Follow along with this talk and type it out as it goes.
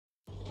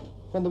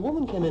When the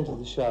woman came into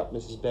the shop,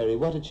 Mrs. Berry,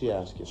 what did she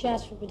ask you? She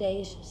asked for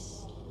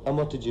potatoes. And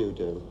what did you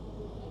do?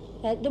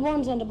 The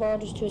ones on the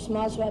board was too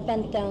small, so I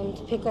bent down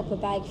to pick up a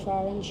bag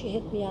for her, and she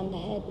hit me on the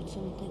head with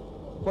something.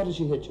 What did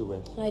she hit you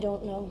with? I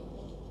don't know.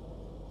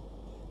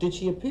 Did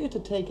she appear to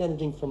take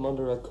anything from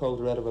under her coat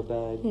or out of her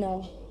bag?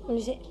 No. Well,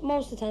 you see,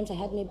 most of the times I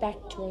had my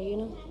back to her, you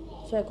know,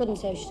 so I couldn't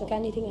say if she took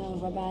anything out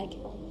of her bag.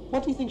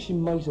 What do you think she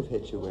might have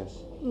hit you with?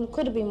 Well, it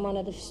could have been one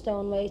of the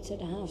stone weights or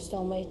the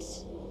half-stone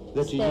weights.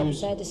 That you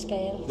used beside the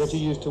scales. That you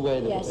used to weigh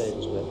the yes.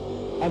 potatoes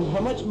with. And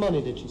how much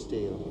money did she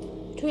steal?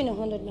 Between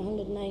 100 and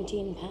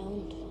 119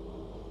 pounds.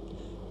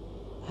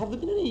 Have there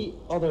been any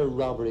other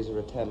robberies or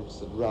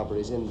attempts at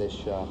robberies in this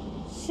shop?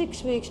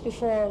 6 weeks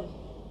before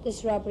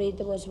this robbery,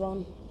 there was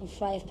one of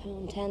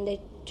 £5.10.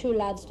 Two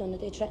lads done it.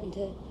 They threatened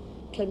to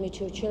kill me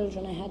 2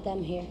 children. I had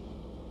them here.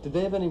 Did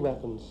they have any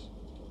weapons?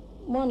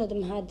 One of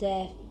them had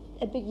a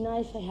big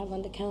knife I have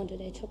on the counter.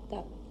 They took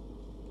that.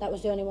 That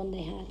was the only one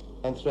they had.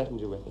 And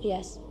threatened you with it?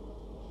 Yes.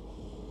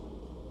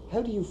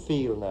 How do you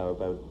feel now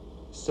about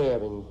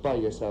serving by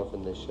yourself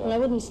in this shop? Well, I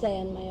wouldn't stay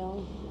on my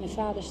own. My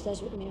father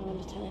stays with me all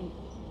the time.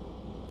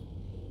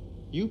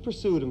 You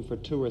pursued him for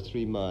 2 or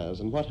 3 miles,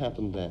 and what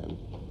happened then?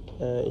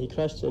 He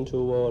crashed into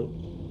a wall,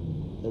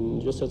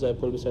 and just as I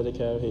pulled beside the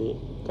car, he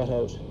got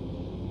out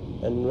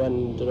and ran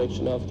in the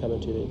direction of Cabin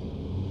TV.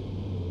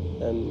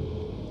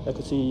 I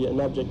could see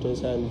an object in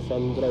his hand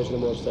from the light of the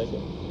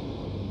motorcycle.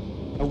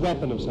 A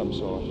weapon of some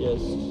sort? Yes,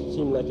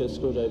 seemed like a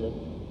screwdriver.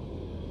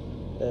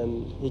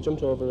 He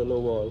jumped over a low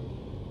wall.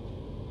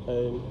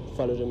 I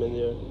followed him in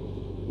there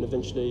and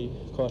eventually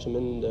caught him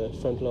in the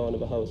front lawn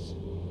of a house.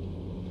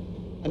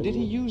 And did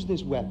he use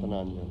this weapon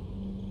on you?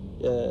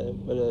 Yeah,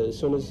 well, as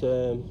soon as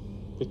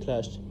we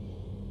clashed,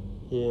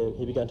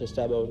 he began to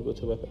stab out with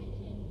the weapon.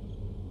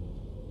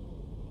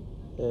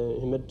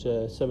 He made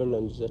several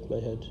lunges at my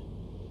head.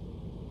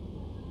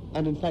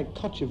 And in fact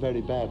cut you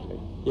very badly?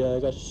 Yeah, I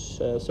got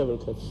several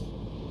cuts.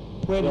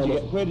 Where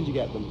did you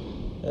get them?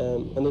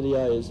 Under the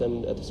eyes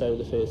and at the side of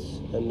the face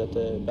and at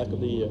the back of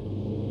the ear.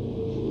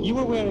 You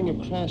were wearing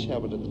a crash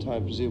helmet at the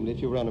time, presumably,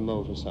 if you were on a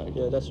motorcycle?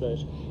 Yeah, that's right.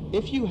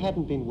 If you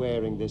hadn't been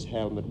wearing this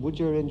helmet, would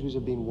your injuries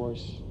have been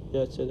worse?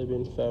 Yeah, I'd say they'd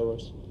been far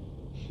worse.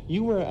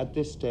 You were at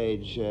this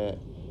stage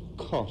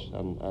cut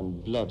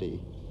and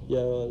bloody. Yeah,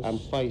 I was.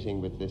 And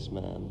fighting with this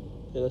man.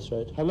 Yeah, that's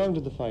right. How long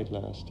did the fight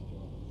last?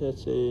 Yeah, I'd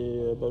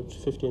say about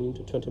 15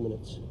 to 20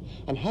 minutes.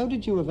 And how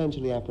did you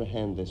eventually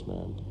apprehend this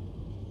man?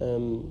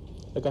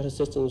 I got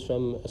assistance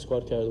from a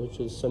squad car, which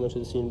was summoned to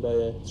the scene by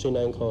a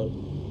 3-9 call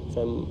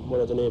from one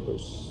of the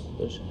neighbours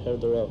that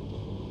heard the row.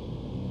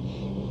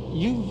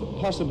 You've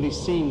possibly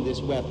seen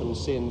this weapon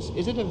since.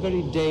 Is it a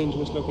very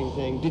dangerous-looking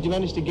thing? Did you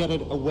manage to get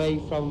it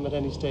away from him at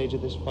any stage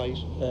of this fight?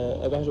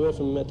 I got away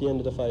from him at the end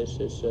of the fight.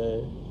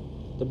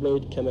 The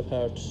blade came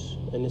apart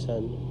in his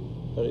hand.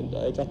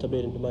 I got the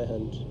blade into my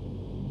hand.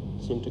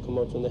 It seemed to come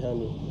out from the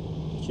handle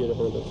that she had a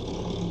hold of.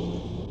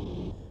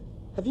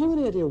 Have you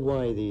any idea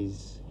why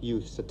these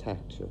youths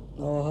attacked you?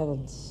 No, I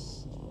haven't.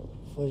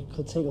 If I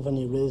could think of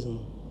any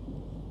reason,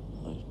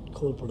 I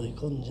could, but I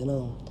couldn't, you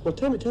know. Well,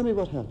 tell me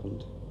what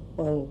happened.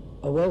 Well,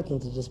 I walked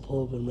into this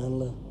pub in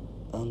Ranelagh,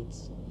 and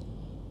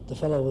the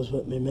fellow was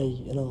with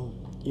me, you know.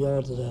 He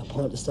ordered a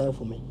pint of stout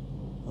for me,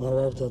 and I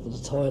walked out to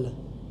the toilet.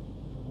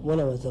 When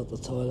I went out to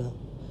the toilet,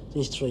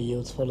 these 3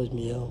 youths followed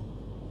me out,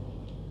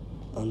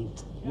 and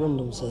one of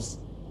them says,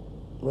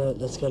 right,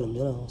 let's get him,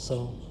 you know.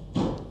 So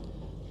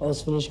I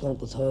was finished going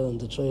to the toilet, and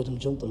the 3 of them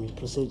jumped on me,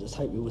 proceeded to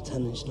attack me with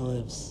 10-inch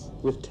knives.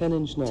 With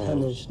 10-inch knives?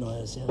 10-inch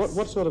knives, yes.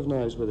 What sort of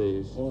knives were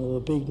these? Well, they were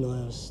big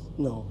knives,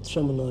 you know,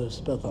 trimming knives,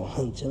 about that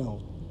length, you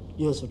know,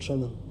 used for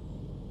trimming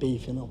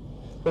beef, you know.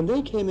 When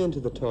they came into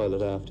the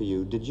toilet after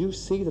you, did you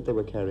see that they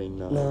were carrying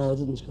knives? No, I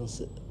didn't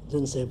see.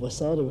 If I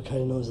saw they were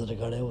carrying knives, that I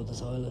got out of the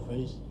toilet,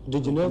 right?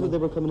 Did you know that they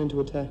were coming in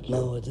to attack you?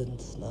 No, I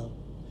didn't, no.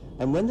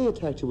 And when they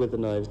attacked you with the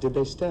knives, did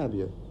they stab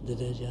you? They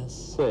did,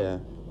 yes. Where?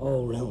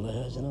 All around the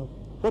head, you know.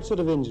 What sort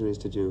of injuries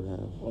did you have?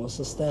 Well, I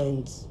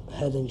sustained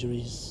head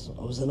injuries.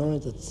 I was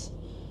anointed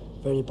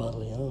very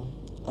badly, you know,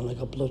 and I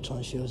got blood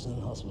transfusion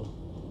in hospital.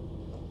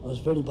 I was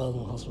very bad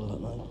in hospital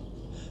that night.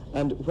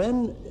 And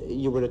when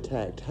you were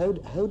attacked, how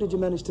did you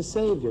manage to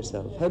save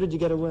yourself? How did you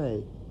get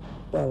away?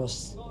 Well, I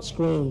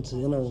screamed,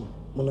 you know,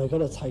 when I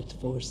got attacked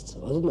first.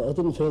 I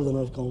didn't feel the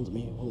knife going to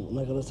me. When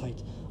I got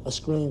attacked, I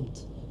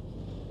screamed,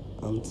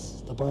 and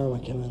the barman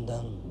came in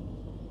then.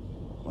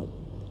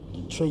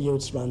 The 3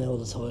 youths ran out of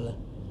the toilet,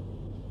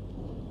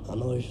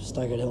 and I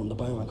staggered out, and the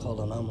barman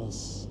called an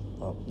ambulance.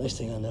 Next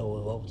thing I know,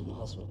 I walked in the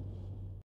hospital.